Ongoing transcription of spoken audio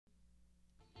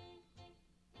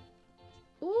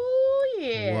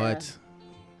what?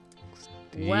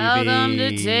 Stevie. Welcome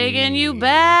to Taking You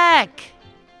Back.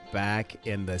 Back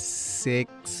in the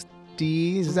 60s.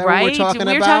 Is that Right? what we're talking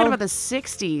about? We're talking about the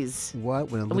 60s. What?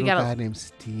 When a little guy named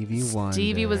Stevie Wonder.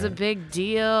 Stevie was a big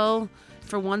deal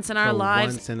for once in our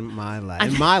lives. Once in my life.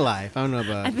 In my life. I don't know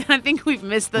about... I think we've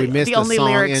missed the only song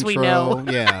lyrics intro. we know.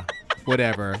 Yeah.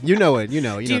 Whatever. You know it. You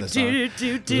know the song.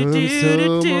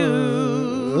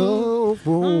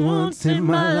 For once in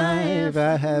my life,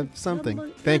 I have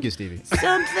something. Thank you, Stevie.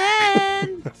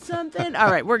 Something. All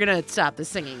right, we're going to stop the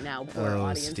singing now. Poor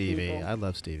audience Stevie. people. I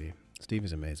love Stevie.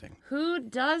 Stevie's amazing. Who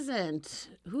doesn't?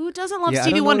 Who doesn't love I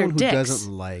Stevie don't know Wonder? who Dix.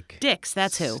 doesn't like Dix,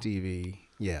 that's who. Stevie,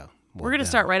 yeah. We're going to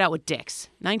start right out with Dix.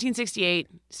 1968,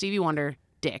 Stevie Wonder,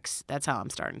 Dix. That's how I'm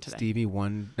starting today.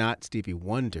 Not Stevie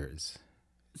Wonder's.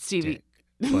 Stevie. Dick,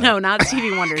 No, not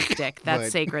Stevie Wonder's dick.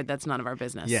 That's sacred. That's none of our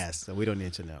business. Yes, so we don't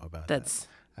need to know about that.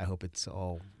 I hope it's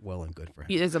all well and good for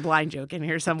him. There's a blind joke in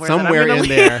here somewhere. Somewhere in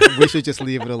there. We should just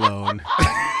leave it alone.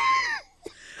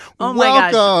 Oh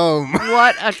my welcome. gosh.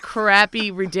 What a crappy,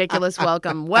 ridiculous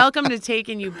welcome. Welcome to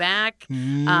Taking You Back.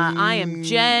 I am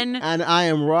Jen. And I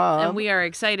am Rob. And we are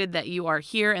excited that you are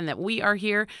here and that we are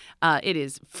here. It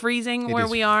is freezing where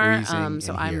we are.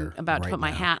 So I'm about to put my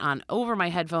hat on over my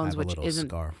headphones, which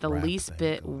isn't the least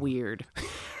bit weird.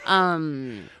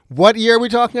 What year are we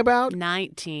talking about?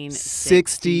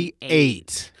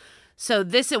 1968. So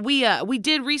this we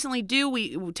did recently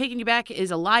do Taking You Back is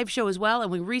a live show as well,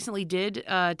 and we recently did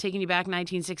Taking You Back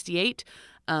 1968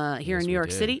 here in New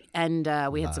York City, and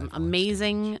we had some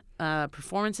amazing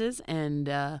performances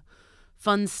and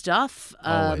fun stuff.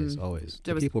 Always.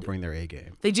 People bring their A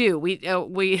game. They do. We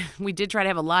did try to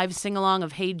have a live sing along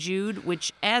of Hey Jude,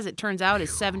 which, as it turns out,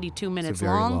 is 72 minutes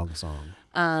long. It's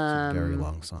a very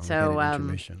long song. So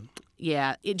intermission.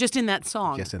 Yeah, just in that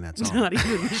song. Just in that song. Not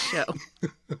even the show.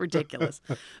 Ridiculous.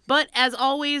 But as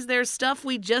always, there's stuff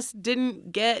we just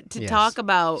didn't get to talk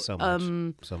about. So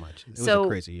much. It was a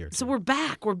crazy year. So we're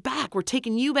back. We're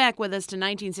taking you back with us to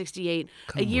 1968,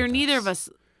 a year neither of us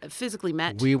physically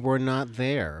met. We were not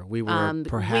there. We were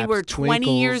perhaps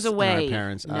 20 years away. In our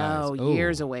parents' eyes.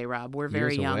 Years away, Rob. We're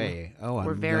very young. Away. Oh,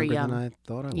 we're very young. Than I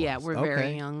thought I was. Yeah, we're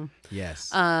very young.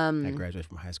 Yes. I graduated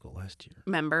from high school last year.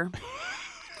 Remember?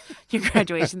 Your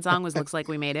graduation song was "Looks Like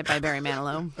We Made It" by Barry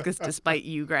Manilow, because despite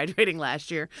you graduating last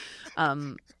year,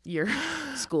 your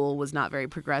school was not very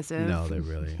progressive. No, they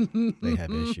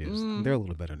have issues. They're a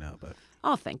little better now, but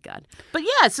oh, thank God. But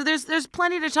yeah, so there's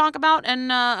plenty to talk about, and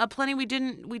plenty we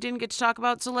didn't get to talk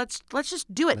about. So let's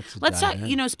just do it. Let's talk.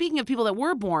 Speaking of people that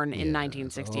were born in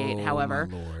 1968, however,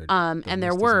 and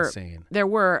there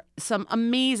were some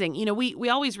amazing. We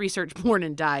always research born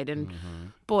and died, and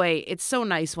boy, it's so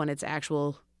nice when it's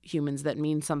actual humans that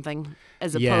mean something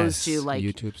as opposed to like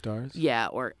YouTube stars. Yeah,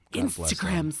 or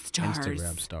Instagram stars.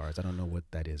 Instagram stars. I don't know what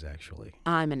that is actually.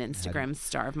 I'm an Instagram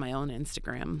star of my own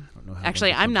Instagram. I don't know how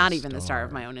actually, I'm not even the star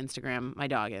of my own Instagram. My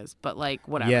dog is, but like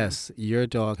whatever. Yes, your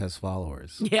dog has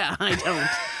followers. Yeah, I don't.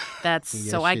 That's yes,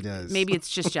 so she does. Maybe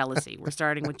it's just jealousy. We're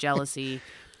starting with jealousy.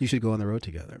 You should go on the road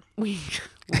together. We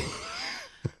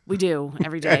do.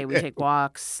 Every day we take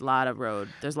walks, a lot of road.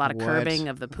 There's a lot of curbing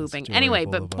of the pooping. Anyway,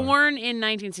 but born in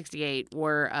 1968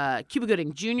 were Cuba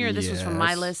Gooding Jr. This was from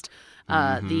my list.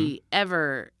 The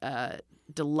ever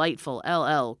delightful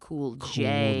LL Cool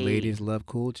J. Cool ladies love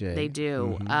Cool J. They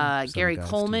do. Gary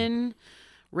Coleman,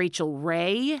 Rachel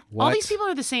Ray. What? All these people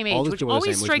are the same age, which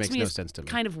always strikes me as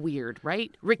kind of weird,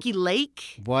 right? Ricky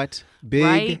Lake. What?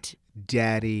 Big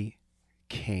Daddy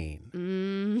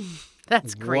Kane.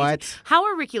 That's crazy. What? How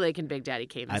are Ricky Lake and Big Daddy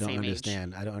Kane the same age?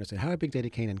 I don't understand. How are Big Daddy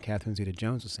Kane and Catherine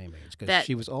Zeta-Jones the same age? Because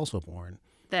she was also born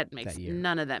that year.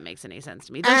 None of that makes any sense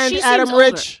to me. And Adam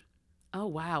Rich. Oh,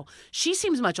 wow. She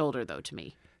seems much older, though, to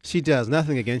me. She does.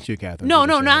 Nothing against you, Catherine. No,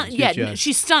 not yet.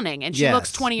 She's stunning, and she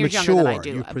looks 20 years younger than I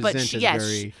do. You present as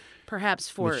very perhaps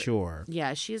for mature.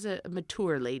 Yeah, she's a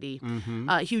mature lady.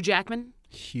 Hugh Jackman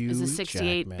is a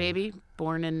 68 baby,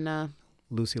 born in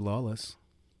Lucy Lawless.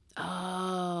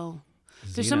 Oh.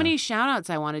 There's so many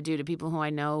shout-outs I want to do to people who I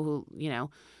know who,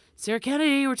 Sarah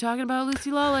Kennedy, we're talking about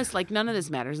Lucy Lawless. Like, none of this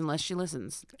matters unless she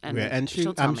listens. And I'm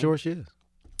sure she is.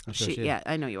 Yeah,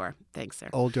 I know you are. Thanks,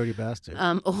 Sarah. Old dirty bastard.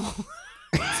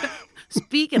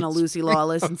 Speaking of Lucy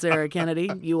Lawless and Sarah Kennedy,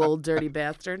 you old dirty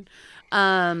bastard.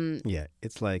 Yeah,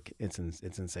 it's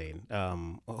insane.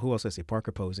 Who else did I see?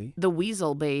 Parker Posey. The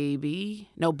Weasel Baby.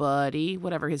 Nobody.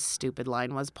 Whatever his stupid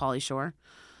line was. Pauly Shore.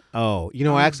 Oh,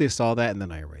 I actually saw that and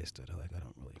then I erased it. I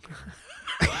don't really care.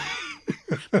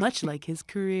 Much like his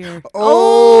career.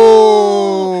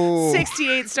 Oh!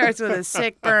 68 starts with a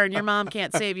sick burn. Your mom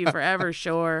can't save you forever,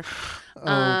 sure.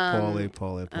 Oh,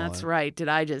 Paulie. That's right. Did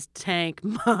I just tank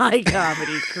my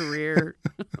comedy career?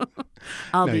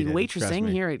 I'll No, you be didn't. Trust waitressing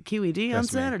me. here at QED on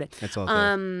Trust me. Saturday. It's all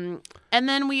good. And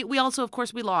then we also, of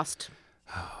course, we lost.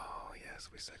 Oh, yes,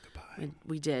 we said goodbye.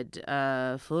 We did.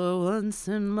 For once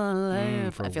in my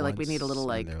life. For I feel like we need a little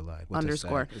once in like their life. What's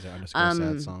underscore. Is there underscore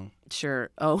sad song? Sure.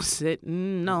 Oh,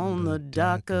 sitting on the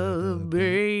dock of the I can't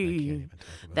bay. even talk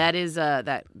about That is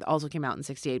that also came out in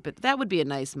 '68, but that would be a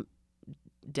nice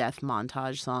death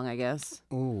montage song, I guess.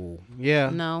 Oh, yeah.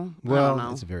 No, I Well, don't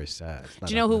know. it's very sad. It's not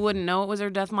Do you know who uplifting. wouldn't know it was her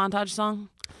death montage song?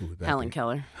 Who would that Helen be?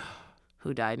 Keller,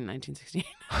 who died in 1968.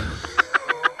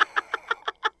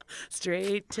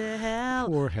 Straight to hell.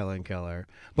 Poor Helen Keller.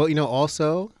 But,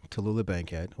 also Tallulah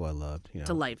Bankhead, who I loved.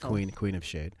 Delightful. Queen of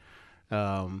Shade.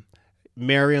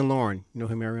 Marion Lauren. You know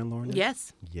who Marion Lauren is?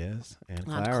 Yes. Yes. And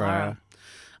Aunt Clara.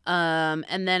 Clara.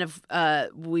 And then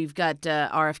we've got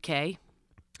RFK.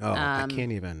 Oh, I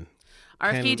can't even.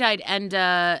 RFK died, and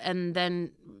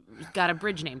then got a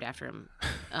bridge named after him,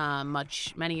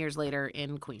 many years later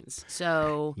in Queens.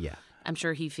 So Yeah. I'm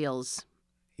sure he feels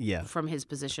Yeah. from his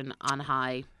position on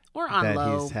high or on That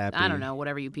low. he's happy. I don't know,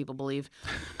 whatever you people believe,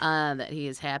 that he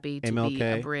is happy to be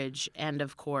MLK. a bridge. And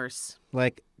of course,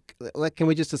 Like, can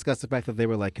we just discuss the fact that they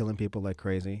were like killing people like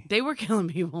crazy? they were killing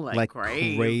people like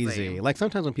crazy. Like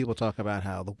sometimes when people talk about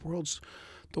how the world's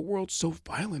so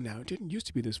violent now, it didn't used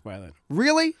to be this violent.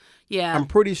 Really? Yeah. I'm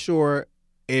pretty sure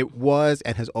it was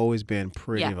and has always been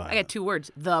pretty Yeah, violent. I got two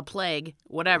words: the plague.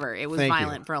 Whatever. It was Thank you.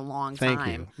 violent for a long time.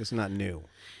 Thank you. It's not new.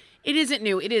 It isn't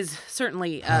new. It is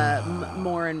certainly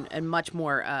more and much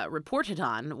more reported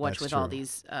on. Watch That's with all true.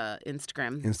 these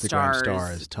Instagram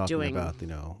stars talking doing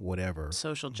about whatever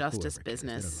social justice whoever cares. They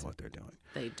don't business. know what they're doing.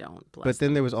 They don't. Bless But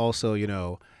then there was also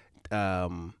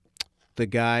the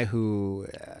guy who.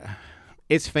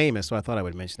 It's famous, so I thought I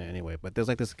would mention it anyway. But there's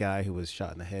like this guy who was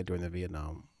shot in the head during the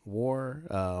Vietnam War.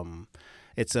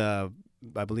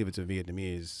 I believe it's a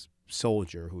Vietnamese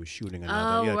soldier who was shooting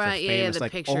another. Oh, It's a right. Yeah, famous, the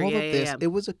like picture. all Yeah, of this. yeah. It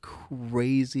was a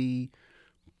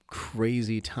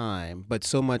crazy time, but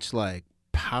so much like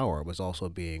power was also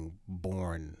being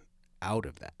born out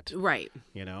of that. Right.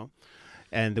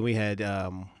 And then we had.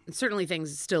 Certainly,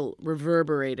 things still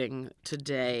reverberating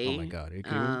today. Oh my God!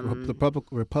 The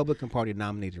Republican Party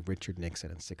nominated Richard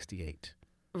Nixon in '68.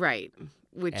 Right.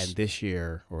 Which And this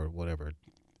year, or whatever,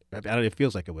 it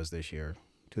feels like it was this year,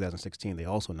 2016. They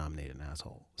also nominated an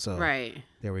asshole. So right.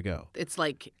 there we go. It's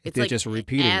like They're just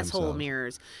repeating asshole themselves.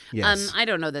 mirrors. Yes. I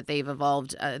don't know that they've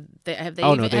evolved. Have they?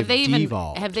 Oh, no, have they they've even?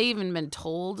 devolved. Have they even been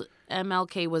told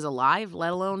MLK was alive,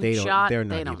 let alone They don't. shot? They're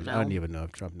not they don't even. know. I don't even know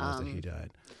if Trump knows that he died.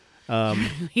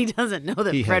 He doesn't know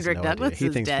that He has Frederick no Douglass idea. He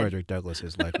is thinks dead. Frederick Douglass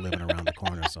is like living around the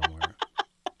corner somewhere.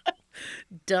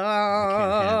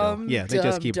 Dumb. Yeah, they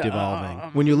just keep devolving.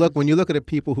 When you look at the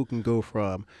people who can go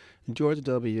from George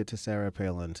W. to Sarah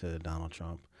Palin to Donald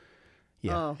Trump,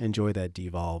 enjoy that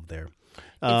devolve there.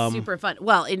 It's super fun.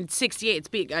 Well, in '68,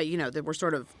 that we're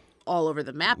sort of all over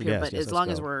the map here, Yes, but yes, as let's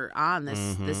long as go. we're on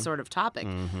this sort of topic,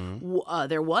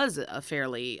 there was a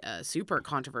fairly super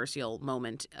controversial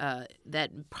moment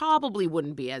that probably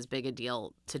wouldn't be as big a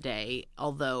deal today,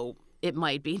 although it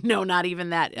might be. No, not even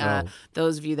that.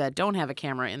 Those of you that don't have a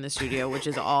camera in the studio, which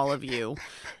is all of you,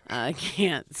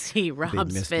 can't see They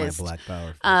Rob's missed fist. my black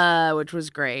power fist. Which was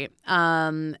great.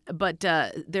 But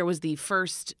there was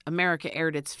America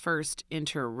aired its first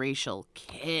interracial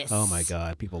kiss. Oh my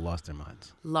God, people lost their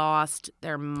minds. Lost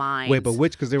their minds. Wait, but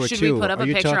which? Because there were Should two. we put up Are a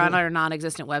you picture on talking- our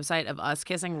non-existent website of us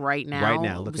kissing right now? Right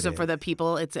now, look at so it. for the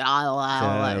people, it's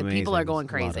Amazing. people are going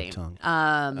It's a lot of crazy.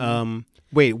 tongue.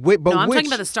 Wait, but No, I'm which? talking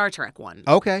about the Star Trek one.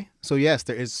 Okay, so yes,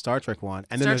 there is Star Trek one,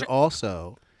 and then Star there's Trek-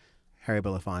 also Harry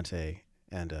Belafonte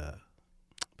and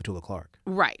Petula Clark.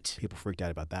 Right. People freaked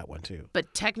out about that one too.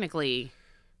 But technically,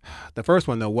 The first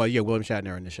one though, William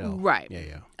Shatner in the show. Right.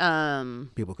 Yeah.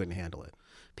 People couldn't handle it.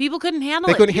 people couldn't handle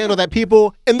They it. couldn't handle that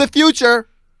people in the future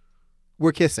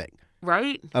were kissing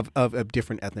Right. of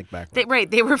different ethnic backgrounds.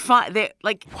 They were fine. They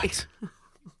like. What?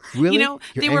 Really? You know,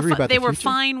 You're they were angry about they the were future?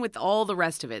 fine with all the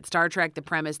rest of it. Star Trek, the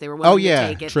premise, they were willing Oh yeah,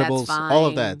 to take it. tribbles, That's fine. all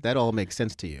of that. That all makes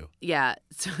sense to you. Yeah.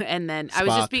 So, and then I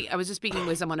was just speaking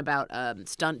with someone about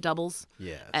stunt doubles.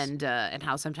 Yes. And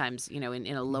how sometimes in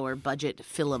a lower budget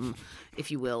film, if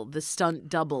you will, the stunt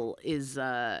double is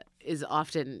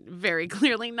often very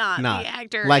clearly not the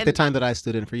actor. Like and, the time that I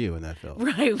stood in for you in that film.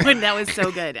 Right, when that was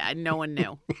so good, no one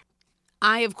knew.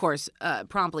 I, of course,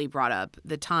 promptly brought up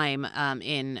the time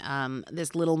in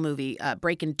this little movie,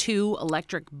 Breakin' 2,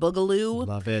 Electric Boogaloo.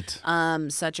 Love it.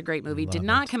 Such a great movie. Did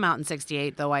not come out in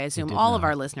 1968, though I assume all of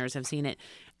our listeners have seen it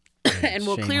and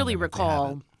will clearly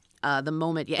recall the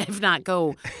moment. Yeah, if not,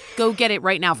 go get it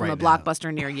right now from a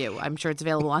Blockbuster near you. I'm sure it's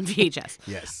available on VHS.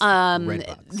 Yes.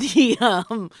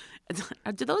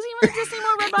 Do those even exist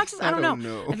anymore, Red Boxes? I don't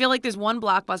know. I feel like there's one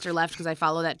Blockbuster left because I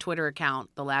follow that Twitter account,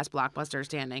 the last Blockbuster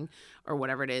standing, or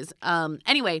whatever it is.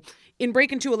 Anyway, in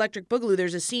Breakin' 2 Electric Boogaloo,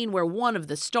 there's a scene where one of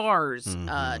the stars,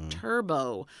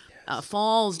 Turbo,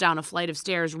 falls down a flight of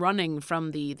stairs running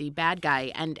from the bad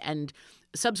guy and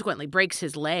subsequently breaks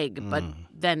his leg, but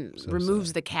then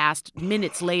removes the cast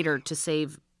minutes later to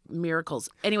save miracles.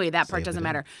 Anyway, that part doesn't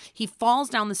matter. He falls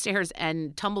down the stairs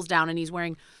and tumbles down, and he's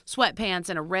wearing sweatpants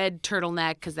and a red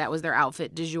turtleneck because that was their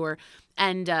outfit du jour.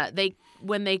 And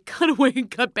when they cut away and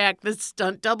cut back, the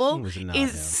stunt double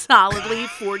is solidly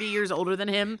 40 years older than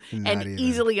him and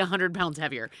easily 100 pounds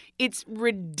heavier. It's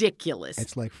ridiculous.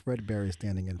 It's like Fred Berry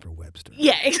standing in for Webster.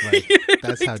 Yeah.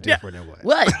 That's how different it was.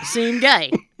 What? Same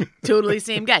guy. Totally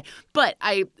same guy. But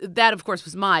that, of course,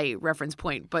 was my reference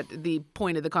point. But the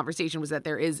point of the conversation was that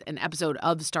there is an episode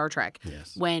of Star Trek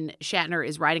when Shatner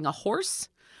is riding a horse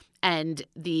and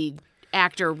the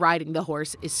actor riding the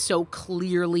horse is so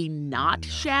clearly not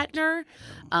Shatner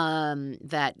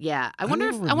that I wonder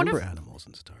if animals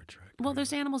in Star Trek. Well,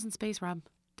 there's animals in space, Rob.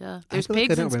 Duh. There's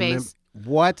pigs in space.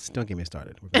 What? Don't get me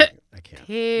started. I can't.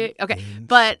 Okay,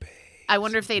 but I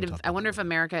wonder if if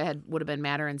America would have been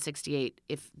madder in '68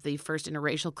 if the first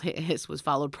interracial kiss was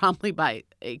followed promptly by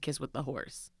a kiss with the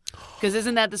horse. Because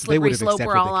isn't that the slippery slope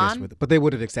we're all on? But they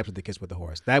would have accepted the kiss with the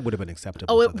horse. That would have been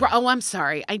acceptable. I'm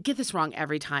sorry. I get this wrong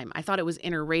every time. I thought it was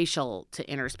interracial to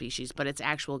interspecies, but it's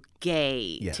actual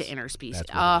gay to interspecies.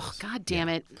 Oh, God damn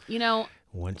it. You know,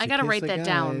 I got to write that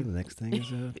down. The next thing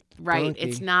is a right. donkey.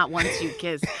 It's not once you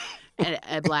kiss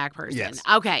a black person. Yes.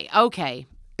 Okay.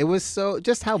 It was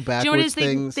just how backwards Do you know what it is?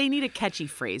 things... They need a catchy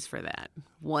phrase for that.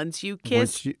 Once you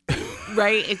kiss,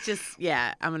 right? It's just,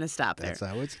 I'm going to stop there. That's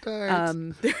how it starts.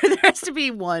 There has to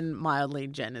be one mildly,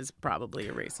 Jen is probably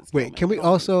a racist. Wait, can we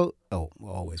also, we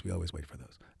always wait for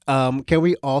those. Can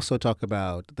we also talk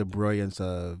about the brilliance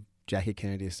of Jackie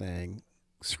Kennedy saying,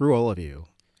 screw all of you,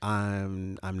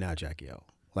 I'm now Jackie O.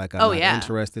 Like, I'm not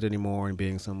interested anymore in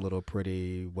being some little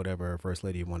pretty whatever first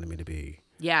lady you wanted me to be.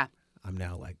 Yeah. I'm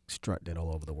now like strutting it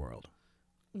all over the world.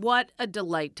 What a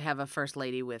delight to have a first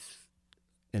lady with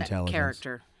intelligence,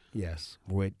 character. Yes,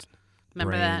 wit.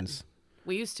 Remember brains. That?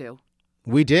 We used to.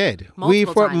 We did.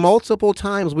 Multiple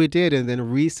times we did, and then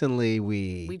recently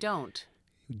we don't.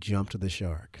 Jumped the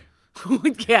shark.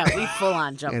 Yeah, we full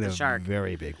on jumped the shark in a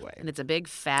very big way, and it's a big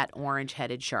fat orange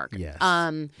headed shark. Yes.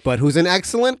 But who's in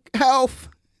excellent health?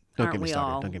 Don't get me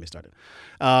started.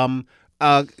 And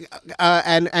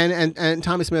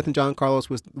Tommy Smith and John Carlos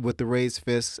with the raised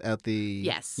fists at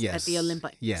the at the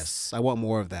Olympics. Yes, I want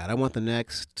more of that. I want the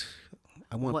next.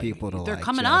 I want people to. They're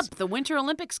coming up. The Winter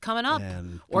Olympics coming up,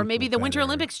 or maybe the Winter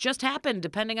Olympics just happened,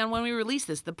 depending on when we release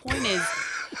this. The point is,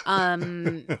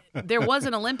 there was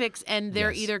an Olympics, and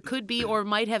there either could be or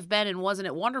might have been, and wasn't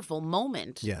it wonderful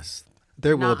moment? Yes,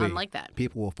 there will be. Unlike that,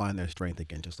 people will find their strength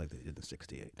again, just like they did in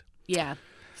 '68. Yeah.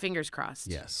 Fingers crossed.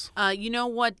 Yes. You know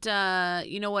what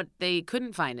they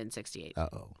couldn't find in '68?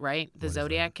 Right? The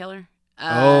Zodiac Killer.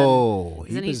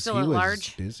 Isn't he still at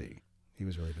large? Busy. He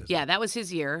was really busy. Yeah, that was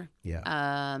his year. Yeah.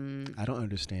 I don't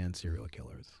understand serial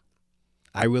killers.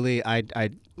 I really, like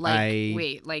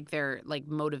their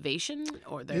motivation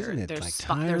or their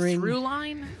tiring? Through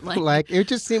line. Like it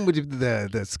just seemed with the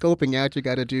scoping out you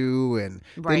got to do, and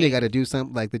then you got to do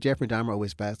something like the Jeffrey Dahmer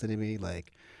always fascinated me.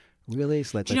 Like. Really?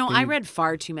 So I read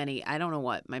far too many. I don't know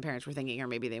what my parents were thinking, or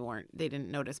maybe they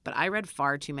didn't notice, but I read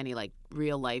far too many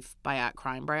real life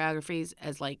crime biographies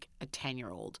as a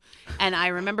 10-year-old. And I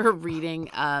remember reading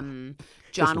John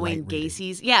Wayne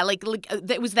Gacy's. Yeah,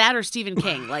 it was that or Stephen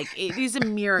King. It is a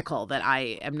miracle that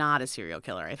I am not a serial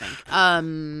killer, I think. Are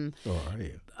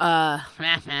you?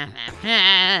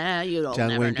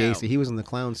 John Wayne Gacy, he was in the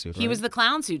clown suit, right? He was the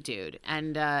clown suit dude,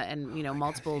 and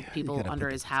multiple people under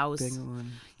his house.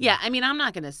 Yeah, I mean, I'm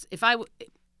not gonna. If I was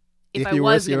going to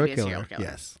be a serial killer,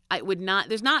 yes, I would not.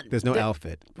 There's no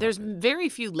outfit. There's very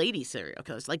few lady serial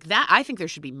killers like that. I think there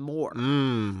should be more.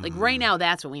 Right now,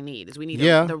 that's what we need. Is we need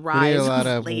the rise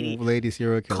of lady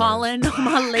serial killers. Calling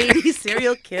my lady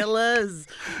serial killers.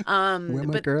 Where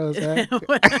my girls at?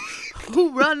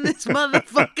 Who run this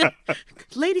motherfucker?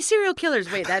 Lady serial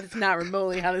killers. Wait, that is not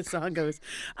remotely how this song goes.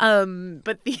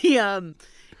 But there'd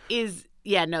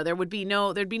be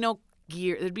no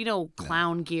gear. There'd be no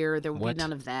clown gear. There would What? be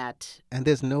none of that. And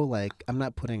there's no like, I'm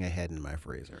not putting a head in my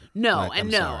freezer. No, Like, and I'm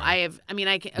no, sorry. I have. I mean,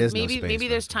 I can. There's no Maybe space maybe for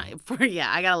there's it. time for.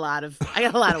 Yeah, I got a lot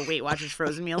of Weight Watchers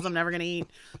frozen meals I'm never gonna eat.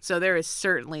 So there is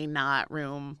certainly not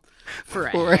room for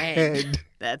a For a head. head.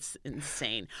 That's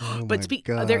insane. Oh But my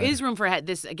God. there is room for a head.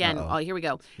 This again. Uh-oh. Oh, here we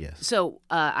go. Yes. So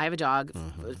I have a dog.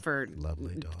 For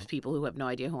Lovely dog. people who have no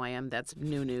idea who I am, that's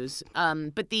new news.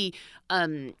 But the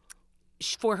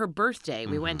for her birthday,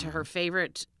 we went to her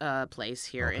favorite place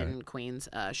here in Queens,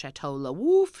 Chateau La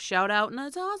Wouf. Shout out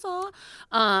Nazaza.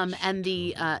 And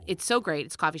the it's so great.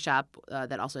 It's a coffee shop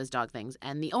that also has dog things,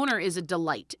 and the owner is a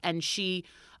delight. And she,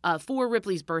 for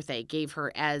Ripley's birthday, gave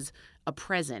her as a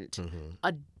present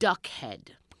a duck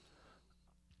head.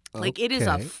 Like it is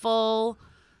a Okay. full,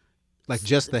 Like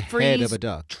just the head of a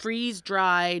duck. freeze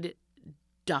dried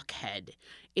duck head.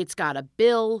 It's got a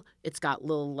bill. It's got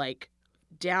little like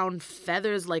down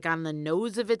feathers like on the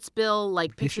nose of its bill.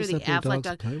 Like picture Pieces the of your Affleck dog's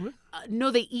duck. play with? No,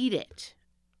 they eat it.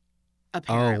 Oh,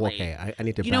 Apparently. okay. I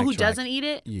need to. You know who backtrack. doesn't eat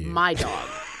it? You. My dog.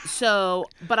 So,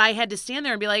 but I had to stand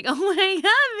there and be like, "Oh my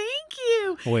god,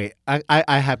 thank you." Wait,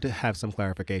 I have to have some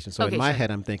clarification. So Okay, in my sure.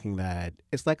 head, I'm thinking that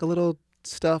it's like a little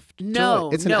stuffed No,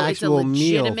 toy. It's an no, actual it's a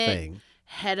meal legitimate thing.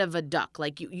 head of a duck.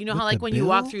 Like you know With how like the when you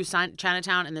walk bill? through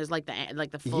Chinatown and there's like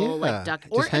the full Yeah, like duck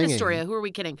just or in hanging. Astoria. Who are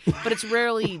we kidding? But it's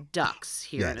rarely ducks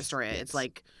here in Yes, Astoria. yes. It's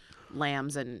like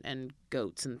lambs and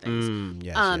goats and things.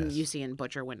 Yes, yes. You see in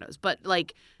butcher windows. But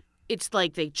like it's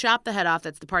like they chop the head off.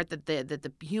 That's the part that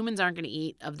the humans aren't going to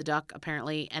eat of the duck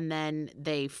apparently, and then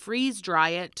they freeze dry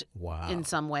it Wow. in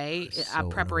some way. That's A so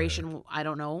preparation. I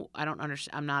don't know. I don't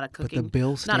understand. I'm not a But cooking. the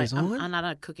bill not stays on? I'm not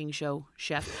a cooking show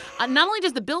chef. Not only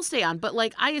does the bill stay on, but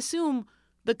like I assume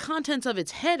the contents of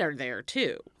its head are there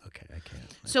too. Okay, I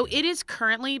can't. So it is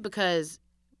currently, because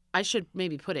I should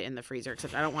maybe put it in the freezer,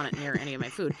 except I don't want it near any of my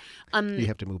food. You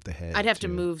have to move the head. I'd have to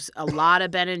too. move a lot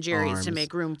of Ben and Jerry's to Arms.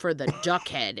 make room for the duck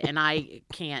head, and I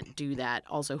can't do that.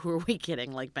 Also, who are we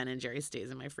kidding? Like Ben and Jerry's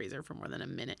stays in my freezer for more than a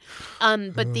minute.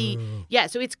 But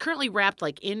so it's currently wrapped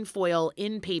like in foil,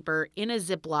 in paper, in a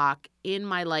Ziploc, in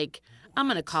my like I'm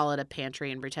gonna call it a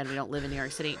pantry and pretend we don't live in New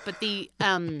York City. But the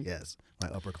Yes, my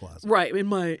upper closet. right in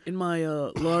my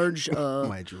large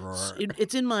My drawer.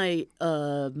 it's in my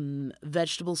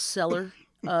vegetable cellar.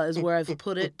 Is where I've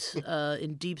put it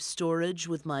in deep storage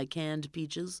with my canned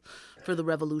peaches for the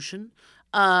revolution.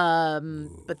 But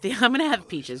I'm gonna have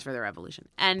peaches for the revolution.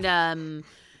 And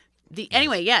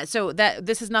anyway, yeah. So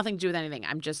this has nothing to do with anything.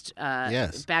 I'm just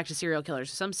Yes. back to serial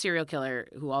killers. Some serial killer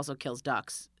who also kills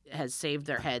ducks has saved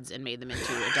their heads and made them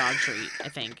into a dog treat. I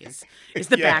think is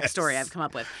the Yes. backstory I've come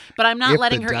up with. But I'm not If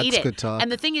letting the her eat ducks it. could talk. And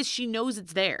the thing is, she knows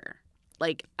it's there.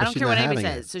 Like, I But don't she's care what not anybody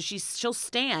having says. So she'll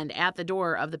stand at the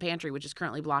door of the pantry, which is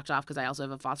currently blocked off because I also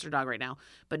have a foster dog right now.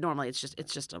 But normally it's just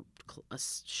a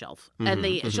shelf, and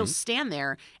she'll stand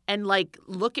there and like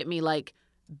look at me like,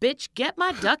 "Bitch, get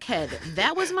my duck head.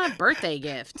 That was my birthday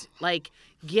gift. Like,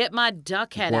 get my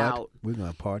duck head What? out." We're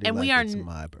gonna party And like we are it's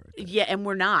my birthday. Yeah, and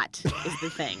we're not is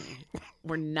the thing.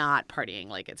 We're not partying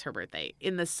like it's her birthday.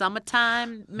 In the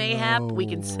summertime, mayhap, we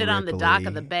can sit on the dock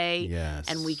of the Ripley. bay Yes.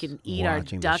 and we can eat our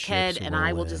Watching the duck head, ships and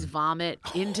I will roll just in. vomit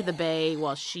into the bay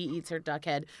while she eats her duck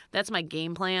head. That's my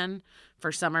game plan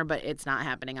for summer, but it's not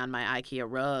happening on my IKEA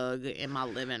rug in my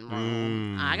living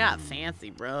room. I got fancy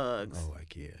rugs. Oh,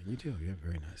 IKEA. You do. You have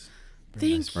very nice.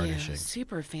 Very nice Thank you. furnishing.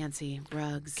 Super fancy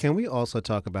rugs. Can we also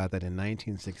talk about that in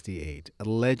 1968,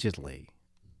 allegedly,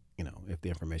 if the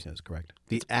information is correct,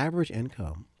 the average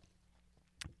income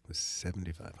was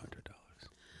 $7,500.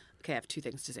 Okay, I have two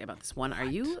things to say about this. One, are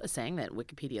you saying that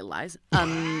Wikipedia lies?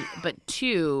 But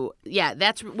two, yeah,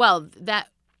 that's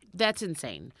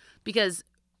insane because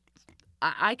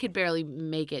I could barely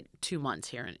make it 2 months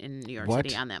here in New York What?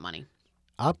 City on that money.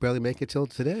 I'll barely make it till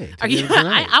today. Are till you? the end of the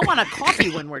night. I want a coffee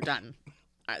when we're done.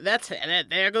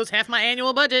 There goes half my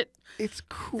annual budget. It's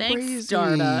Thanks, crazy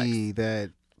Starbucks.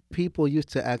 that people used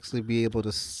to actually be able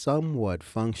to somewhat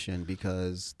function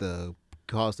because the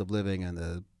cost of living and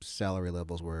the salary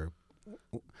levels were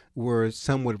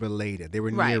somewhat related. They were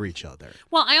Right. near each other.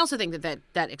 Well, I also think that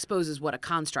exposes what a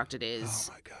construct it is.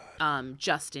 Oh my God.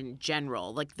 Just in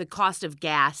general, like the cost of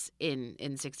gas in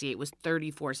 68 was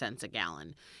 34 cents a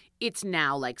gallon. It's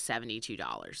now like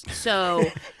 $72. So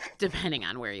depending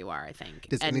on where you are, I think.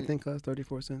 Does anything cost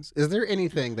 34 cents? Is there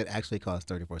anything that actually costs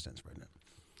 34 cents right now?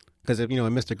 Because a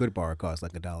Mr. Goodbar costs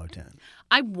like $1.10.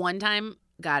 I one time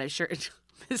got a shirt.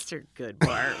 Mr.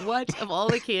 Goodbar. What? Of all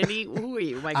the candy? Who are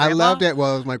you? My grandma? I loved it.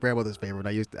 Well, it was my grandmother's favorite.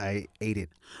 I ate it.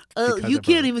 because You of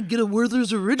can't her. even get a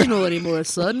Werther's Original anymore,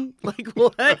 son. Like,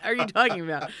 what are you talking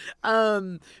about?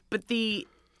 But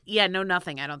Yeah, no,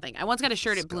 nothing. I don't think. I once got a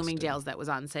shirt at Bloomingdale's that was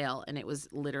on sale, and it was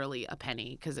literally a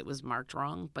penny because it was marked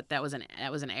wrong. But that was an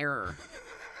error.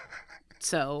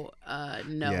 So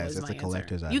no, yes, is it's my a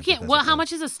collector's item. You can't. Well, how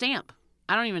much is a stamp?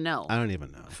 I don't even know. I don't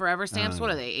even know. Forever stamps. What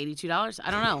are they? $82?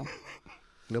 I don't know.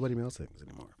 Nobody mails things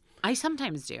anymore. I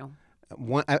sometimes do.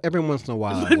 Every once in a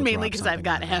while. But mainly because I've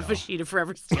got half a sheet of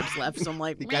Forever stamps left, so I'm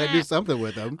like, you got to do something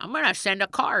with them. I'm gonna send a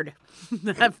card.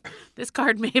 This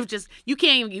card may have just you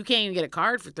can't even get a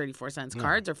card for 34 cents.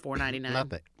 Cards are $4.99.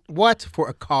 Nothing. What for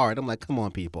a card? I'm like, come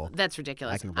on, people. That's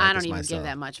ridiculous. I don't even give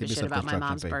that much of a shit about my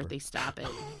mom's birthday. Stop it.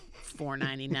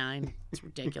 $4.99. It's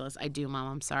ridiculous. I do,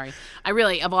 Mom. I'm sorry. I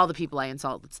really, of all the people I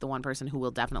insult, it's the one person who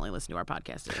will definitely listen to our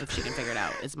podcast if she can figure it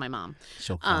out. It's my mom.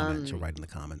 She'll comment. She'll write in the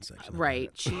comments section.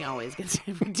 Right. She always gets.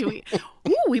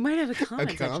 We might have a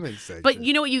comment section. But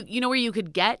you know what? You know where you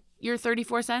could get your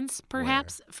 34 cents,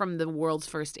 perhaps, from the world's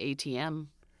first ATM.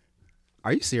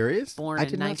 Are you serious? Born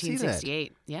in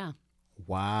 1968. Yeah.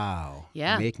 Wow.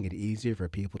 Yeah. Making it easier for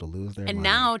people to lose their money. And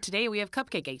now, today, we have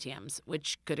cupcake ATMs,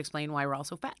 which could explain why we're all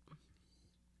so fat.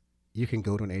 You can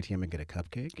go to an ATM and get a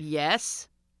cupcake? Yes.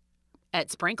 At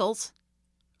Sprinkles.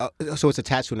 So it's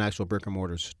attached to an actual brick and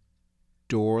mortar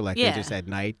store? Like yeah. just at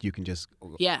night, you can just...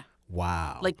 Yeah.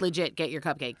 Wow. Like legit get your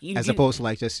cupcake. As opposed to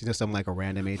like just some like a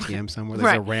random ATM somewhere. There's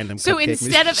right. a random so cupcake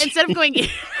instead of going...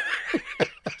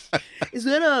 Is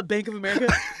that a Bank of America?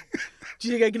 Do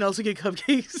you think I can also get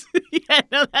cupcakes? Yeah,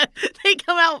 no, they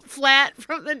come out flat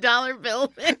from the dollar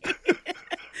bill.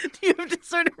 You have to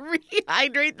sort of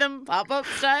rehydrate them pop-up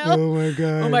style. Oh, my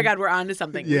God. Oh, my God. We're on to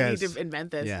something. Yes. We need to invent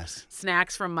this. Yes.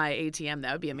 Snacks from my ATM.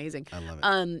 That would be amazing. I love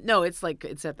it. No, it's at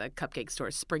the cupcake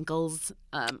store. Sprinkles.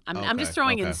 I'm just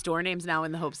throwing in store names now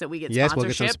in the hopes that we get yes,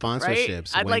 sponsorship. We'll get some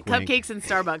sponsorships. Right? I'd like wink. cupcakes and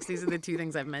Starbucks. These are the two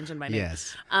things I've mentioned by name.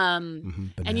 Yes.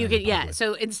 And you get,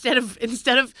 so instead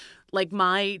of like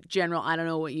my general, I don't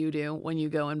know what you do when you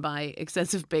go and buy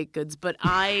excessive baked goods, but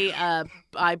I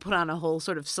put on a whole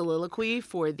sort of soliloquy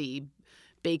for the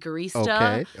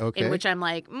bakerista, in which I'm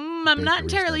like, I'm not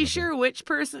entirely sure which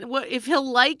person, if he'll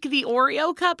like the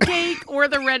Oreo cupcake or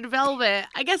the red velvet.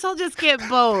 I guess I'll just get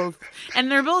both,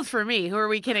 and they're both for me. Who are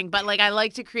we kidding? But like, I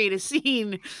like to create a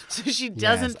scene so she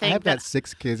doesn't think I've got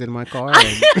 6 kids in my car.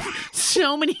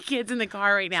 So many kids in the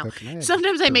car right now.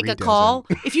 Sometimes I make a call.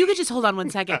 If you could just hold on one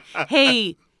second.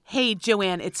 Hey,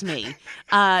 Joanne, it's me.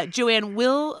 Joanne,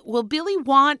 will Billy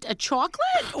want a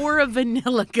chocolate or a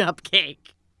vanilla cupcake?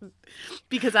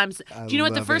 Because do you know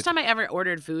what? The first time I ever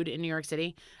ordered food in New York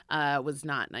City was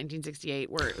not 1968.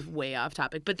 We're way off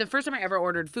topic. But the first time I ever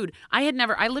ordered food, I'd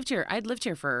lived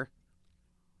here for,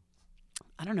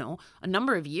 I don't know, a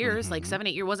number of years, like 7,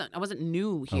 8 years. I wasn't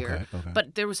new here. Okay.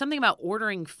 But there was something about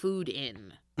ordering food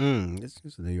in. It's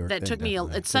a New York that thing. Took me.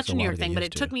 It's such a New York thing, but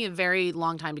it took me a very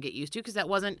long time to get used to because that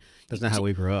wasn't. That's not how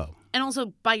we grew up. And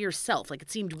also by yourself, like it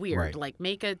seemed weird. Right. Like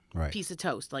make a piece of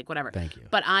toast, like whatever. Thank you.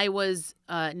 But I was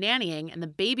nannying, and the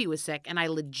baby was sick, and I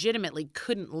legitimately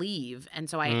couldn't leave, and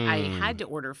so I had to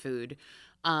order food,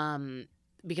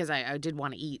 because I did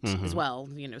want to eat as well.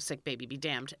 You know, sick baby be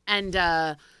damned, and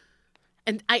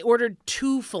I ordered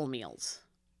 2 full meals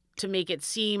to make it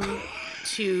seem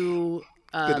to.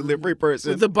 The delivery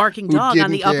person, the barking dog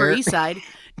on the Upper East Side,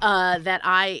 that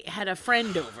I had a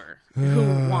friend over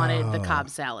who wanted the Cobb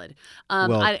salad.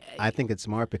 I think it's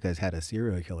smart because had a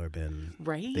serial killer been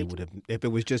they would have. If it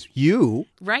was just you,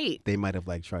 they might have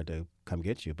like tried to come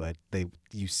get you, but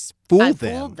you fooled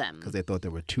them because they thought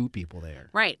there were 2 people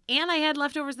there. Right, and I had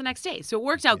leftovers the next day, so it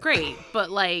worked out great.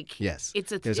 But like,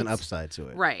 there's an upside to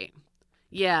it. Right?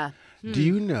 Yeah. Do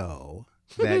you know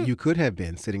that you could have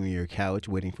been sitting on your couch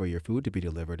waiting for your food to be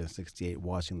delivered in 68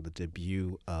 watching the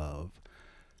debut of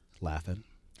Laugh-In?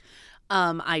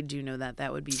 I do know that.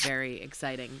 That would be very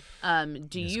exciting.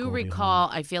 Do you recall,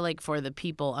 I feel like for the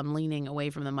people, I'm leaning away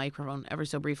from the microphone ever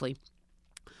so briefly.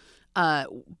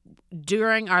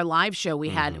 During our live show, we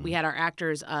had our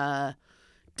actors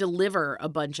deliver a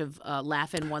bunch of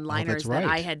Laugh-In one-liners that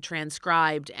I had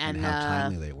transcribed. And how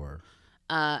timely they were.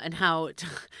 And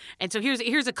so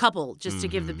here's a couple just to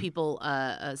give the people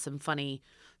some funny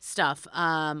stuff.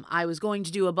 I was going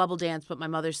to do a bubble dance, but my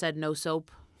mother said no soap.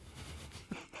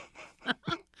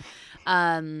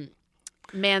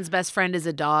 Man's best friend is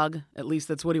a dog. At least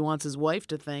that's what he wants his wife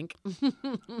to think.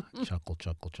 Chuckle,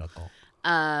 chuckle, chuckle.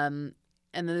 And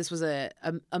then this was a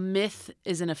myth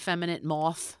is an effeminate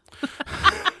moth.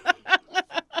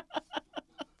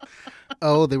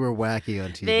 Oh, they were wacky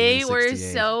on TV. They were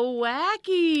so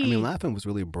wacky. I mean, Laugh-In was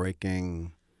really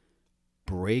breaking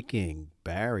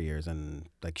barriers, and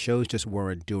like shows just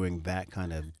weren't doing that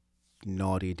kind of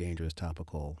naughty, dangerous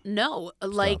topical. No,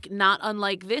 like not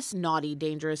unlike this naughty,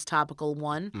 dangerous topical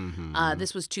one. Mm-hmm.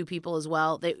 This was two people as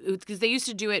well. Because they used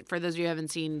to do it, for those of you who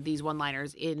haven't seen these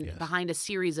one-liners, behind a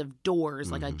series of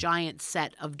doors, like a giant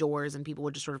set of doors, and people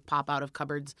would just sort of pop out of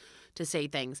cupboards to say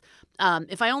things.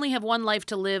 If I only have one life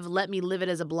to live, let me live it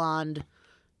as a blonde.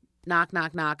 Knock,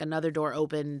 knock, knock. Another door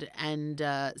opened, and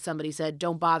somebody said,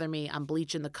 "Don't bother me. I'm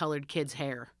bleaching the colored kid's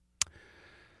hair."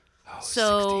 Oh,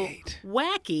 so 68.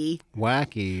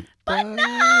 wacky, but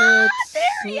not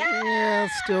there yet. Yeah,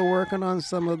 still working on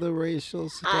some of the racial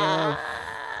stuff.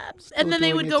 And then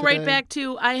they would go right back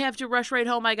to, "I have to rush right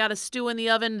home. I got a stew in the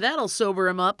oven. That'll sober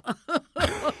him up."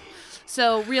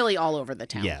 So really all over the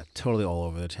town. Yeah, totally all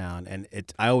over the town. And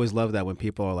I always love that when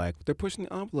people are like, they're pushing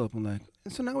the envelope. I'm like,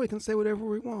 so now we can say whatever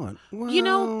we want. Well,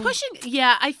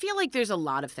 I feel like there's a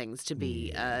lot of things to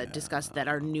be discussed that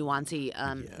are nuancy.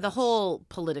 The whole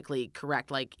politically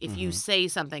correct, like if you say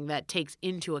something that takes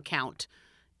into account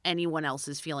anyone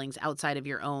else's feelings outside of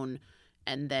your own,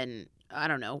 and then, I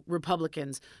don't know,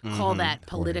 Republicans call that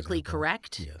politically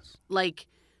correct. Yes. Like,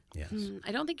 yes.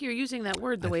 I don't think you're using that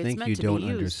word the way it's meant to be used. I think you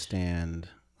don't understand.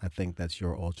 I think that's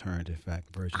your alternative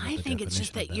version of the I think it's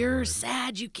just that you're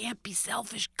sad. You can't be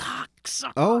selfish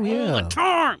cocksucker all the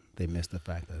time. They miss the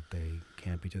fact that they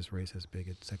can't be just racist,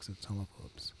 bigots, sexists,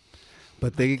 homophobes.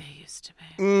 But they used to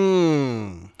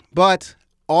be. But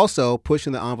also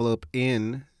pushing the envelope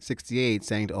in 68,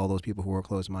 saying to all those people who were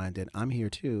closed-minded, "I'm here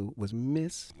too," was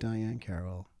Miss Diahann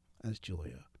Carroll as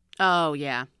Julia. Oh,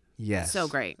 yeah. Yes. So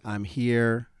great. I'm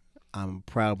here. I'm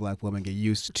a proud black woman. Get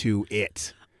used to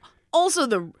it. Also,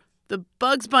 the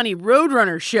Bugs Bunny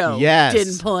Roadrunner show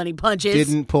didn't pull any punches.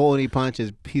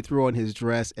 He threw on his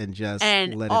dress and just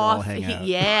let it all hang out.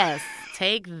 Yes,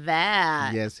 take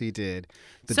that. Yes, he did.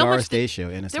 The Doris Day Show.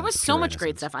 Innocence, there was so much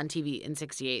great stuff on TV in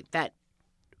 68 that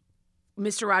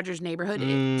Mr. Rogers' Neighborhood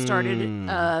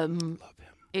started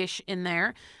ish in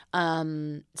there.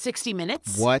 60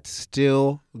 Minutes. What?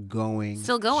 Still going.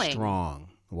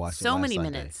 Strong. Watched so many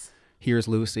Sunday. minutes. Here's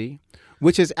Lucy,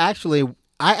 which is I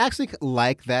actually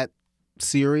like that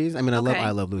series. I mean, I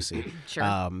love Lucy. Sure.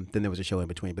 Then there was a show in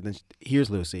between, but then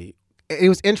Here's Lucy. It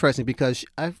was interesting because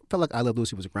I felt like I Love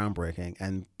Lucy was groundbreaking,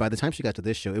 and by the time she got to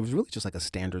this show, it was really just like a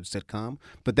standard sitcom,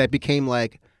 but that became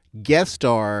like guest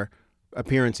star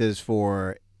appearances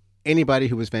for anybody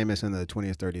who was famous in the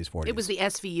 20s, 30s, 40s. It was the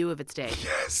SVU of its day.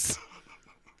 Yes.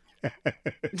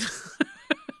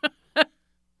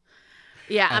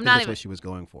 Yeah, I think that's what she was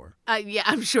going for. Yeah,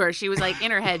 I'm sure. She was like,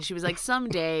 in her head, she was like,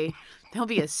 someday there'll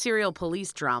be a serial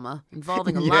police drama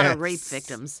involving a lot of rape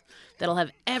victims that'll have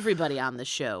everybody on the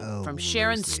show. From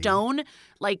Sharon Stone.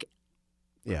 Like,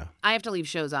 yeah, I have to leave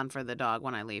shows on for the dog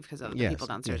when I leave because the people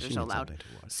downstairs are so loud.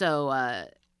 So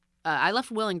I left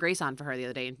Will and Grace on for her the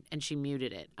other day, and she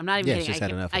muted it. I'm not even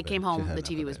kidding. I came home, the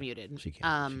TV was muted. She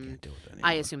can't deal with it anymore.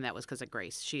 I assume that was because of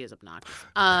Grace. She is obnoxious.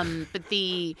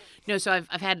 But so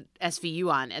I've had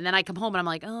SVU on, and then I come home and I'm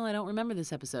like, oh, I don't remember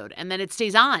this episode, and then it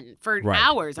stays on for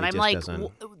hours, and I'm like,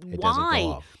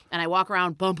 why? And I walk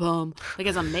around, bum, like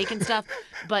as I'm making stuff,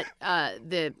 but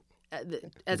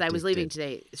as I was leaving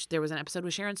today, there was an episode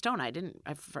with Sharon Stone. I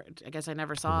guess I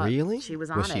never saw it. Really? She was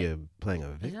on it. Was she playing a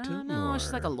victim? No,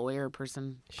 she's like a lawyer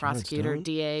person, prosecutor,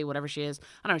 DA, whatever she is.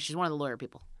 I don't know. She's one of the lawyer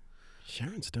people.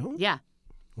 Sharon Stone? Yeah.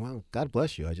 Wow. God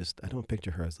bless you. I don't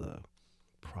picture her as a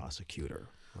prosecutor.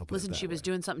 Listen, she was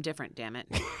doing something different, damn it.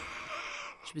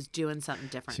 She was doing something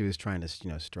different. She was trying to,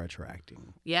 stretch her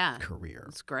acting career.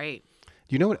 It's great.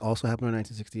 Do you know what also happened in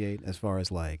 1968 as far as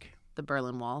like... The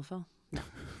Berlin Wall fell? No,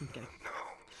 I'm kidding.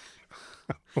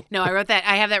 No, I wrote that.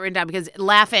 I have that written down because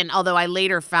Laugh-In, although I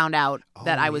later found out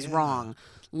that I was wrong,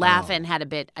 Laugh-In had a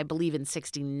bit, I believe in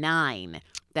 69,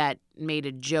 that made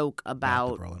a joke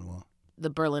about the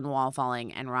Berlin Wall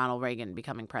falling and Ronald Reagan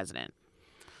becoming president.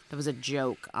 There was a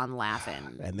joke on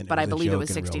Laugh-In, but I believe it was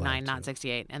 69, not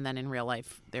 68. And then in real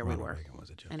life, Ronald we were. Reagan was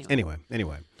a joke. Anyway.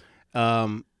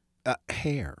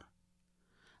 Hair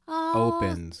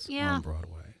opens on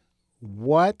Broadway.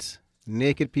 What?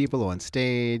 Naked people on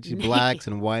stage, blacks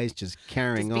and whites just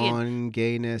carrying on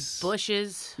gayness.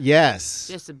 Bushes. Yes.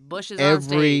 Just bushes on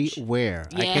stage. Everywhere.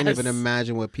 Yes. I can't even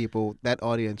imagine what that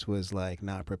audience was like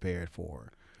not prepared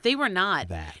for. They were not.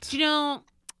 That. Do you know,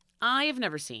 I have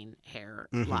never seen Hair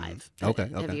live. Okay.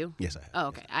 Have you? Yes, I have. Oh,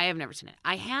 okay. I have never seen it.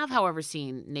 I have, however,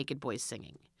 seen Naked Boys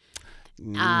Singing.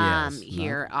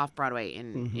 Here off Broadway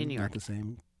in New York. Not the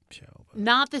same show.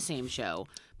 Not the same show.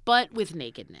 But with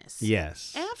nakedness.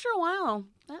 Yes. After a while,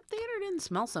 that theater didn't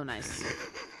smell so nice.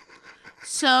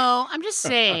 So I'm just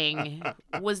saying,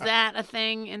 was that a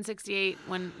thing in '68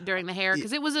 during the hair?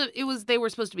 Because they were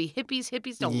supposed to be hippies.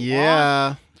 Hippies don't walk.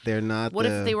 Yeah, they're not. What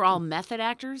if they were all method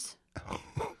actors?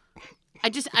 I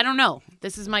don't know.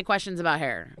 This is my questions about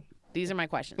hair. These are my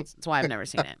questions. That's why I've never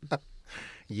seen it.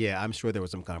 Yeah, I'm sure there were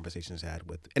some conversations had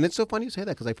with, and it's so funny you say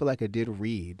that because I feel like I did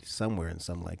read somewhere in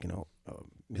some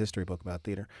history book about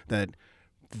theater that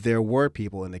there were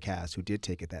people in the cast who did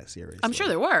take it that seriously. I'm sure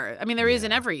there were. I mean, there is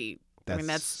in every.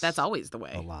 That's always the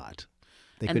way. A lot.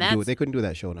 They couldn't do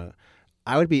that show.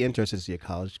 I would be interested to see a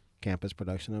college campus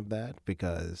production of that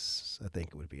because I think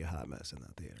it would be a hot mess in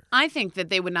that theater. I think that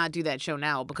they would not do that show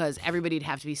now because everybody'd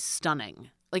have to be stunning.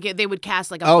 Like they would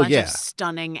cast like a bunch of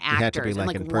stunning actors and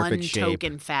like one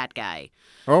token fat guy.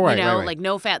 Oh right, right. Like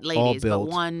no fat ladies, but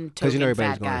one token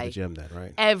everybody's fat going guy. to the gym then,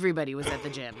 right? Everybody was at the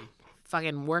gym,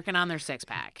 fucking working on their six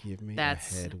pack. Give me a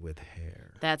head with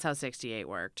hair. That's how '68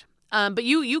 worked. But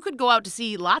you could go out to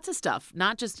see lots of stuff,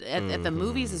 not just at the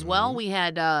movies as well. We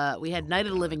had Night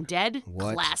of the Living Dead,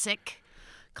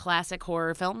 classic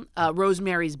horror film.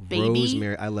 Rosemary's Baby.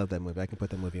 Rosemary, I love that movie. I can put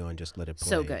that movie on, just let it play.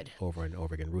 So good. Over and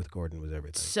over again. Ruth Gordon was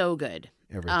everything. So good.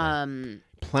 Everything.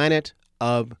 Planet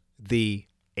of the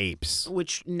Apes,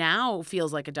 which now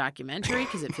feels like a documentary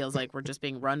because it feels like we're just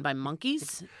being run by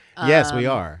monkeys. Yes, we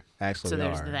are. Actually, so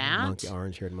there's that.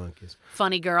 Orange-haired monkeys.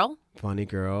 Funny Girl.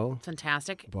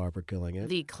 Fantastic. Barbara killing it.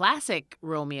 The classic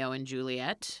Romeo and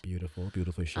Juliet.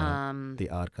 Beautifully shot. The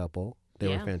Odd Couple. They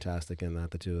were fantastic in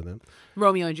that, the two of them.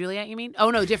 Romeo and Juliet, you mean?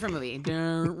 Oh, no, different movie.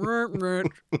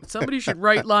 Somebody should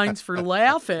write lines for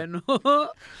laughing.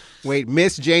 Wait,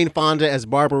 Miss Jane Fonda as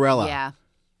Barbarella. Yeah.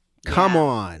 Come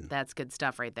on. That's good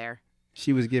stuff right there.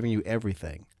 She was giving you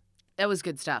everything. That was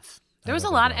good stuff. There was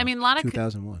a lot. A lot of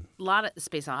 2001. A lot of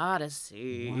Space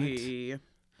Odyssey. What?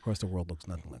 Of course, the world looks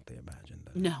nothing like they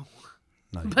imagined. No.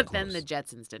 But then the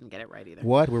Jetsons didn't get it right either.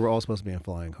 What? We were all supposed to be in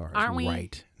flying cars. Aren't we?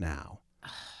 Right now.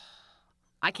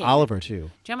 I can't. Oliver too. Do you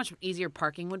know how much easier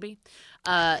parking would be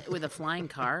with a flying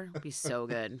car? It'd be so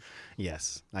good.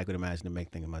 Yes, I could imagine to make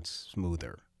things much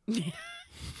smoother.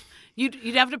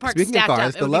 You'd have to park Speaking stacked of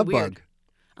cars, up. the Love Bug.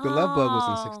 The Love Bug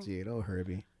was in '68. Oh,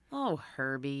 Herbie. Oh,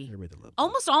 Herbie. Herbie the Love Bug.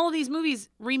 Almost all of these movies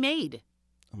remade.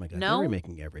 Oh my God, no? they're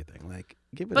remaking everything. Like,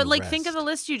 give it. But a like, rest. think of the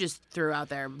list you just threw out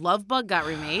there. Love Bug got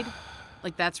remade.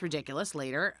 Like, that's ridiculous.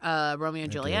 Later, Romeo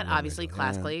and Juliet, obviously,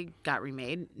 classically got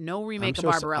remade. No remake of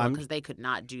Barbarella because they could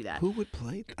not do that. Who would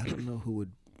play? I don't know who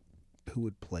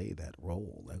would play that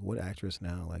role. Like, what actress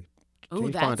now? Like,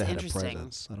 Jane Fonda had a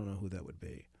presence. I don't know who that would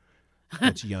be.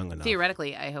 That's young enough.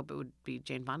 Theoretically, I hope it would be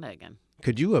Jane Fonda again.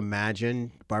 Could you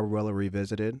imagine Barbarella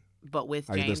revisited? But with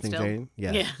Are Jane you listening, still? Jane?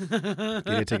 Yes. Yeah.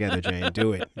 Get it together, Jane.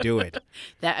 Do it.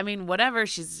 Whatever.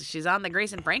 She's on the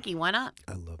Grace and Frankie. Why not?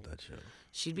 I love that show.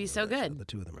 She'd be so good. Show. The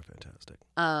two of them are fantastic.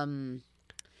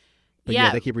 But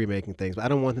yeah, they keep remaking things. But I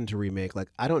don't want them to remake. Like,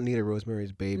 I don't need a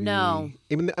Rosemary's Baby. No.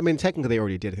 Technically they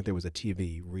already did. I think there was a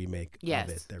TV remake of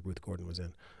it that Ruth Gordon was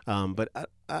in. But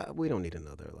we don't need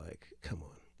another. Like, come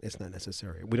on, it's not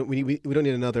necessary. We don't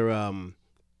need another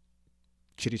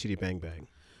Chitty Chitty Bang Bang.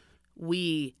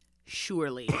 We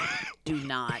surely do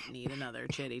not need another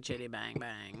Chitty Chitty Bang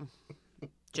Bang.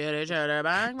 Chitty Chitty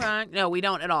Bang Bang. No, we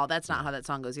don't at all. That's not how that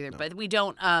song goes either. No. But we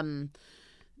don't.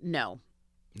 No.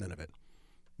 None of it.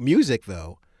 Music,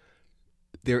 though,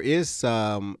 there is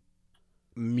some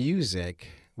music.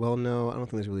 Well, no, I don't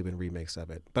think there's really been remakes of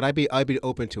it. But I'd be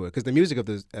open to it because the music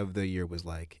of the year was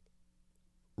like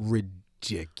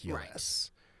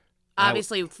ridiculous. Right.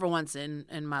 Obviously, for once in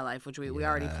my life, which we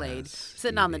already played,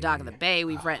 Sitting on the Dock of the Bay.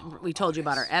 We told you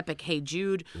about our epic Hey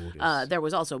Jude. There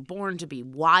was also Born to Be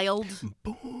Wild.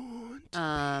 Born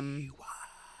to Be Wild.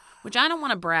 Which I don't want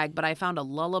to brag, but I found a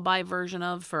lullaby version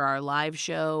of for our live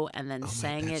show and then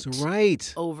sang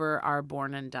it over our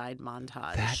Born and Died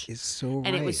montage. That is so right.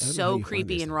 And it was so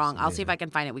creepy and wrong. I'll see if I can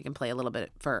find it. We can play a little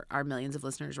bit for our millions of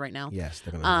listeners right now. Yes,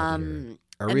 they're going to hear it.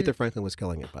 Aretha Franklin was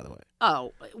killing it, by the way.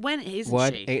 Oh, when isn't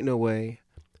what? she? Ain't No Way,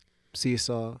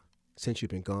 Seesaw, Since You've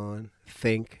Been Gone,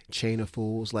 Think, Chain of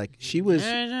Fools. Like, she was...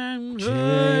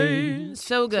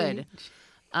 so good.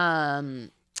 Heard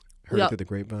it through the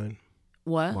grapevine.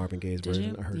 What? Marvin Gaye's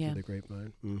version. I heard through the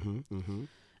grapevine.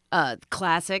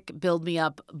 Classic, Build Me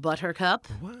Up, Buttercup.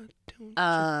 What?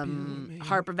 Don't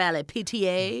Harper Valley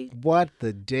PTA. What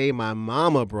the day my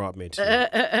mama brought me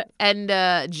to.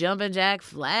 And Jumpin' Jack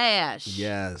Flash.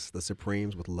 Yes, the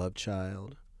Supremes with Love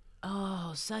Child.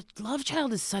 Oh, Love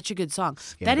Child is such a good song.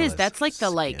 Scandalous. That's like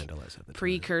the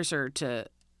precursor to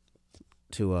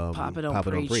Papa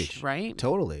Don't Preach. Right?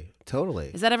 Totally.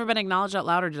 Has that ever been acknowledged out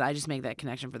loud, or did I just make that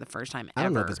connection for the first time ever? I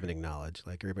don't know if it's been acknowledged.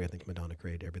 Like, everybody thinks Madonna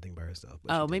created everything by herself.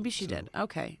 Oh, maybe she did.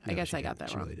 Okay. I guess I got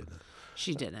that wrong. She really didn't.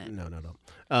 She didn't.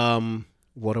 No.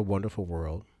 What a Wonderful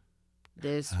World.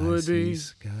 This would be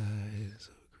skies.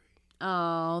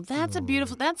 Oh, that's a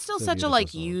beautiful. That's still such a like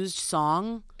song. Used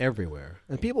song everywhere,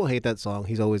 and people hate that song.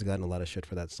 He's always gotten a lot of shit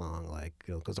for that song, like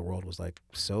because the world was like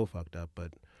so fucked up.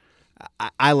 But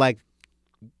I like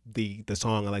the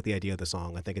song. I like the idea of the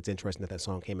song. I think it's interesting that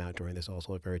song came out during this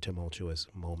also a very tumultuous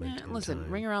moment. Yeah, listen,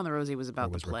 Ring Around the Rosie was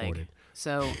about the plague, recorded.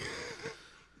 So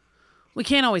we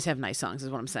can't always have nice songs,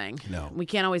 is what I'm saying. No, we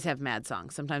can't always have mad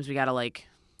songs. Sometimes we gotta like.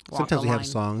 Sometimes we have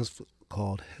songs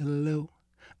called "Hello,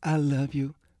 I Love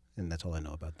You." And that's all I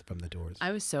know about from the Doors.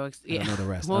 I was so excited. I don't know the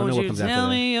rest. Won't I don't know what comes after that. Tell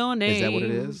me your name? Is that what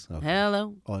it is? Okay.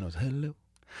 Hello. All I know is hello,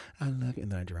 I love you,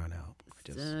 and then I drown out.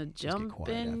 Just get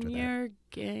quiet after that.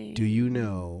 Game. Do you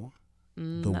know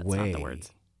the that's way not the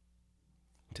words.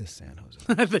 to San Jose?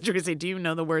 I thought you were going to say, do you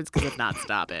know the words? Because if not,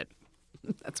 stop it.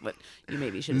 That's what you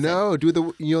maybe should have said. No,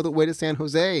 you know the way to San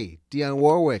Jose. Dionne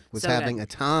Warwick was having a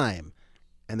time.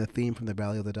 And the theme from the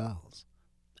Valley of the Dolls.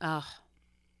 Oh.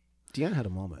 Dionne had a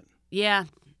moment. Yeah.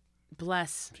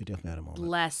 Bless. She definitely had a moment.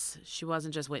 Bless. She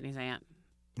wasn't just Whitney's aunt.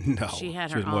 No. She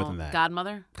had her was own more than that.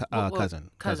 godmother?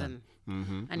 Cousin.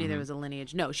 Mm-hmm, I knew there was a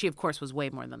lineage. No, she, of course, was way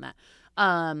more than that.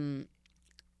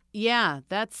 Yeah,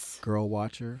 that's... Girl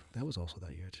Watcher. That was also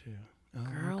that year, too.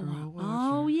 Girl Watcher.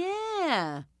 Oh,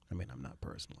 yeah. I mean, I'm not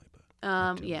personally,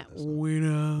 but... yeah. We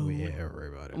know.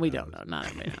 Everybody we don't know. Not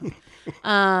everybody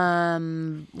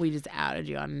knows. We just outed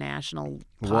you on national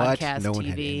podcast No one TV.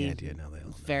 had any idea. No, they don't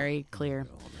know. Very clear.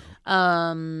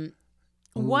 Ooh,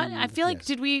 what? I feel like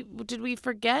did we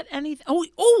forget anything?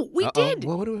 Oh, we did.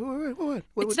 What?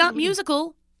 It's not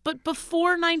musical, but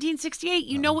before 1968,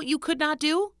 you know what you could not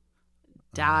do?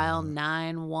 Dial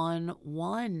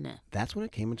 911. That's when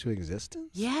it came into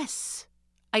existence? Yes.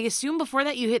 I assume before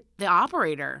that you hit the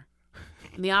operator.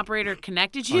 And the operator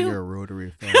connected you? On your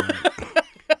rotary phone.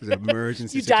 It's an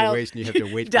emergency situation. You have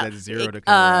to wait for that zero to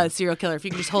come serial killer. If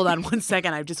you can just hold on 1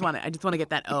 second. I just want to get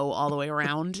that O all the way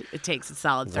around. It takes a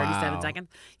solid 37 seconds.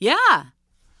 Yeah.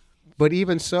 But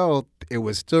even so, it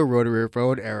was still rotary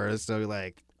phone era. So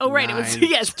like. Oh, right. It was.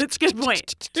 Yes, that's a good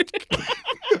point.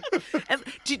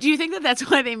 Do you think that's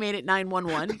why they made it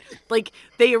 911? Like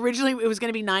they originally it was going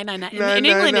to be 999. In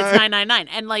England, it's 999.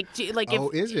 And like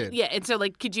if, is it? Yeah. And so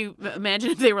like, could you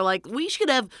imagine if they were like, we should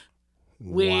have.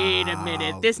 Wait a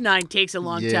minute. This 9 takes a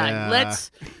long time.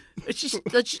 Let's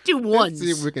just do one. Let's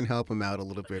see if we can help him out a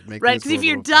little bit. Right? Because if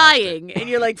you're dying and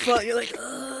you're like,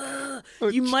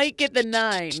 you might get the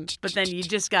 9, but then you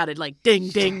just got it like ding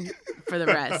ding for the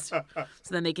rest. So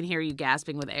then they can hear you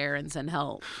gasping with air and send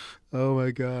help. Oh my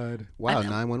God! Wow,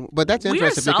 911. But that's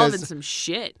interesting we're solving because some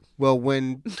shit. Well,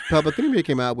 when Public Enemy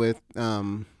came out with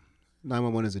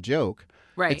 911 as a joke,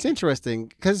 right? It's interesting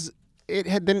because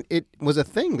it was a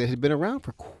thing that had been around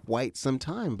for quite some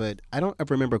time, but I don't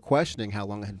ever remember questioning how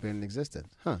long it had been in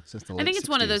existence. Since the late I think it's 60s.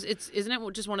 one of those. Isn't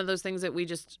it just one of those things that we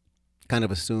just kind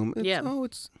of assume?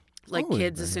 It's like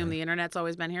kids assume the internet's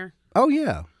always been here. Oh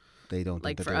yeah, they don't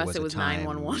like think for that us. It was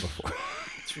 911.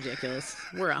 It's ridiculous.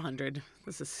 We're 100.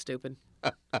 This is stupid.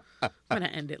 I'm gonna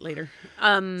end it later.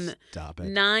 Stop it.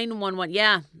 911.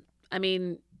 Yeah, I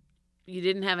mean. You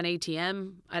didn't have an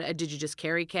ATM? Did you just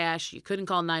carry cash? You couldn't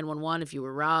call 911 if you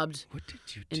were robbed. What did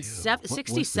you do?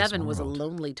 67 was a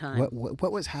lonely time.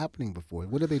 What was happening before?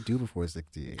 What did they do before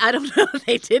 68? I don't know.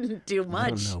 They didn't do much. I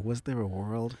don't know. Was there a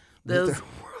world? There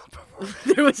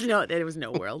was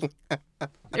no world.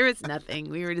 There was nothing.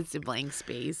 We were just a blank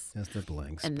space. Just a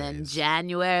blank space. And then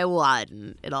January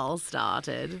 1, it all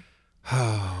started.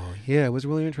 Oh, yeah, it was a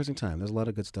really interesting time. There's a lot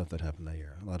of good stuff that happened that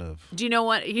year. A lot of. Do you know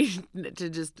what?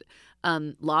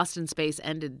 Lost in Space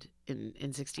ended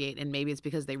in 68, and maybe it's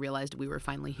because they realized we were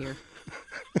finally here.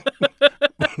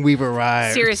 We've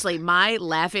arrived. Seriously, my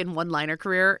laugh-in one-liner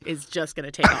career is just going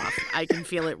to take off. I can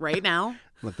feel it right now.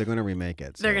 Look, they're going to remake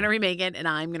it. So. They're going to remake it, and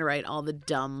I'm going to write all the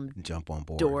dumb jump on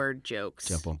board door jokes.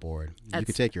 Jump on board. You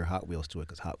could take your Hot Wheels to it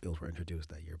because Hot Wheels were introduced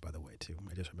that year, by the way, too.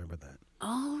 I just remember that.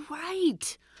 Oh,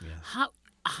 right. Yes.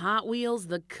 Hot Wheels,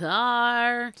 the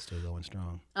car. Still going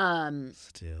strong.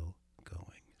 Still going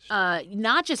strong.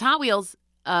 Not just Hot Wheels,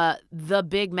 the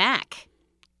Big Mac.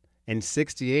 In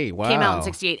 68, wow. Came out in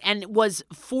 68 and was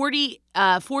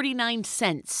 49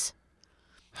 cents.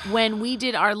 When we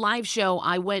did our live show,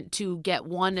 I went to get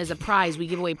one as a prize. We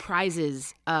give away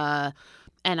prizes, and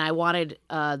I wanted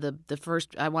I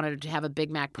wanted to have a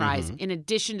Big Mac prize. Mm-hmm. In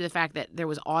addition to the fact that there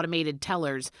was automated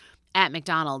tellers, at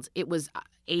McDonald's, it was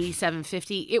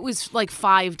 $87.50. It was like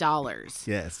 $5.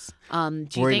 Yes.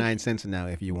 49 cents now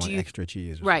if you want extra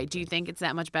cheese. Right. Do you think it's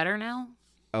that much better now?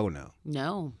 Oh, no.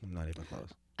 No. Not even close.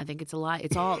 I think it's a lie.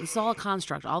 It's all a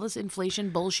construct. All this inflation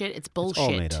bullshit, it's bullshit. It's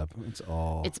all made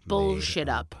up. It's bullshit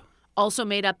up. Also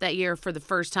made up that year for the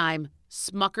first time,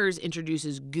 Smucker's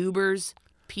introduces Goobers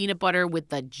peanut butter with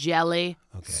the jelly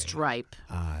stripe.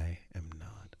 I am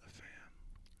not a fan.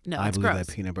 No, I it's believe gross.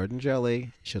 that peanut butter and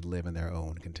jelly should live in their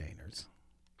own containers.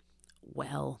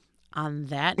 Well, on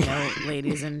that note,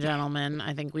 ladies and gentlemen,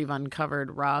 I think we've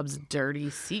uncovered Rob's dirty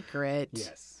secret.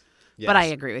 Yes. But I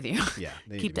agree with you. Yeah,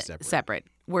 they Keep need to that be separate.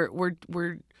 We're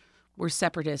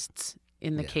separatists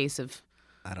in the case of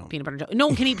I don't. peanut butter and jelly. No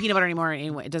one can eat peanut butter anymore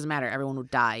anyway. It doesn't matter. Everyone would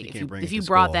die if you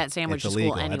brought that sandwich it's to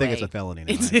illegal. school anyway. I think it's a felony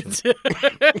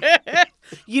now.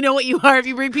 You know what you are if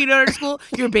you bring peanut butter to school?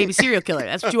 You're a baby serial killer.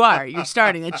 That's what you are. You're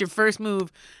starting. That's your first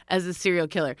move as a serial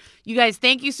killer. You guys,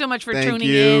 thank you so much for tuning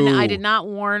in. I did not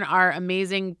warn our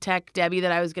amazing tech Debbie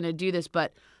that I was going to do this,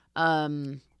 but we're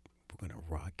going to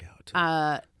rock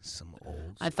out some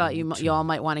old. I thought you all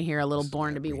might want to hear a little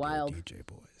Born to Be Wild. DJ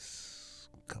Boys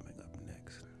coming up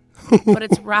next. But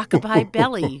it's Rockabye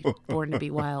Belly, Born to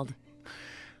Be Wild.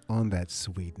 On that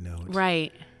sweet note.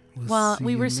 Right. Well,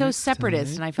 we were so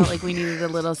separatist, and I felt like we needed a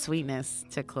little sweetness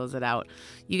to close it out.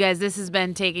 You guys, this has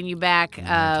been Taking You Back.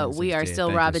 We are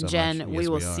still Rob and Jen. Yes, we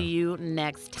will see you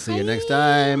next time. See you next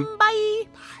time. Bye.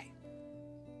 Bye.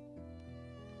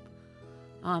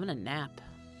 Oh, I'm going to nap.